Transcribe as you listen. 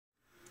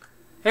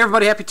Hey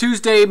everybody, happy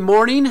Tuesday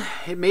morning.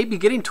 It may be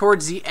getting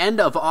towards the end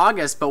of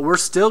August, but we're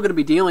still going to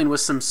be dealing with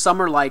some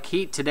summer-like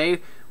heat. Today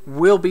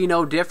will be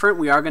no different.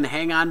 We are going to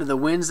hang on to the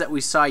winds that we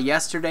saw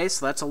yesterday,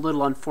 so that's a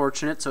little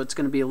unfortunate, so it's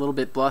going to be a little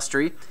bit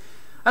blustery.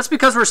 That's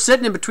because we're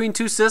sitting in between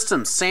two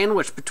systems,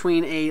 sandwiched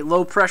between a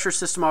low-pressure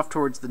system off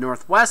towards the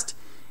northwest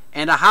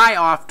and a high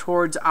off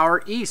towards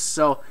our east.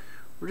 So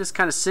we're just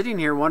kind of sitting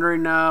here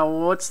wondering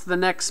what's the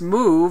next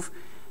move.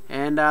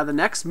 And the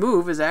next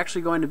move is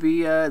actually going to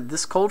be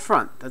this cold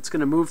front that's going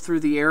to move through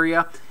the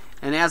area.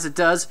 And as it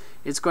does,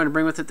 it's going to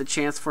bring with it the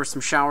chance for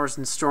some showers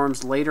and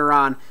storms later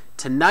on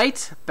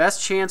tonight.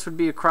 Best chance would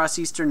be across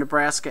eastern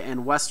Nebraska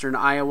and western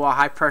Iowa.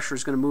 High pressure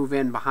is going to move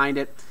in behind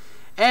it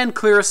and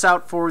clear us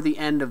out for the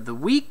end of the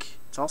week.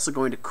 It's also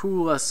going to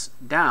cool us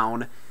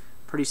down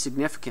pretty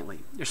significantly.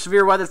 Your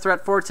severe weather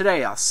threat for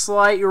today, a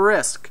slight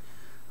risk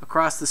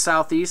across the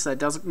southeast. That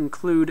doesn't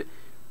include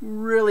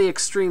really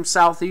extreme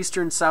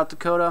southeastern South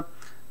Dakota,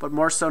 but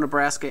more so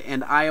Nebraska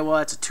and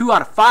Iowa. It's a 2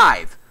 out of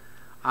 5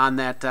 on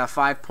that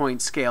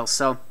 5-point scale.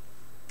 So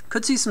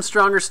could see some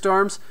stronger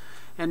storms,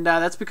 and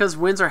that's because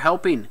winds are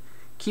helping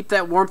keep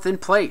that warmth in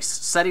place,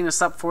 setting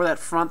us up for that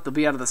front. They'll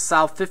be out of the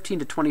south, 15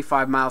 to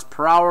 25 miles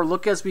per hour.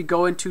 Look, as we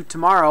go into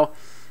tomorrow,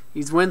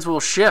 these winds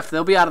will shift.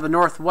 They'll be out of the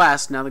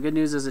northwest. Now the good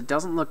news is it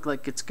doesn't look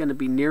like it's going to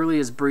be nearly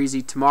as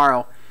breezy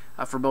tomorrow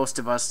for most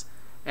of us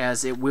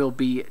as it will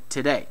be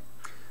today.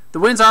 The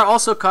winds are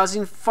also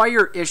causing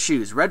fire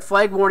issues. Red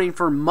flag warning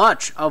for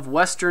much of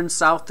western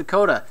South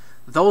Dakota.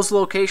 Those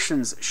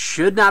locations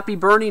should not be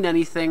burning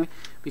anything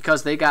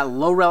because they got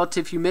low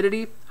relative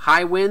humidity,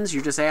 high winds.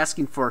 You're just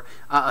asking for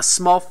a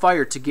small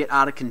fire to get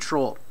out of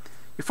control.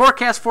 Your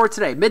forecast for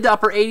today, mid to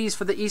upper 80s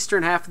for the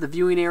eastern half of the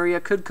viewing area.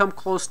 Could come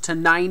close to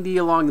 90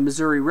 along the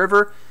Missouri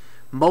River.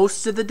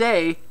 Most of the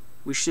day,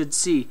 we should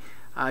see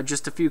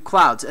just a few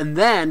clouds. And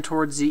then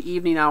towards the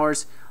evening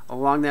hours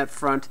along that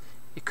front,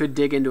 it could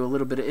dig into a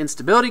little bit of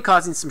instability,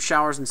 causing some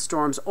showers and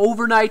storms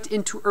overnight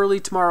into early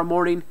tomorrow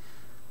morning.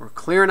 We're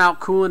clearing out,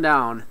 cooling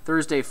down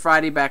Thursday,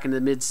 Friday back into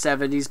the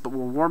mid-70s, but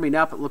we're warming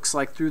up, it looks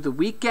like, through the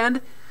weekend.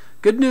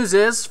 Good news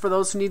is, for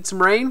those who need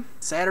some rain,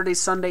 Saturday,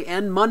 Sunday,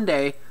 and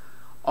Monday,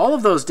 all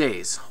of those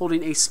days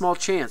holding a small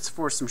chance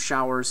for some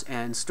showers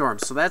and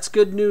storms. So that's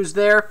good news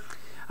there.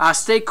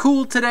 Stay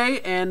cool today,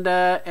 and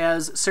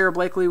as Sarah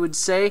Blakely would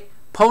say,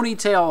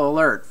 ponytail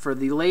alert for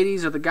the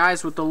ladies or the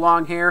guys with the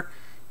long hair.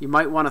 You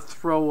might want to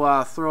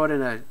throw it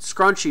in a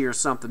scrunchie or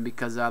something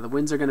because the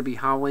winds are going to be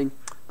howling,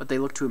 but they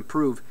look to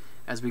improve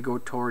as we go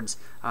towards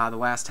the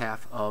last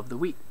half of the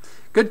week.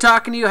 Good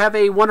talking to you. Have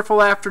a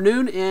wonderful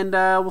afternoon, and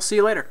we'll see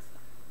you later.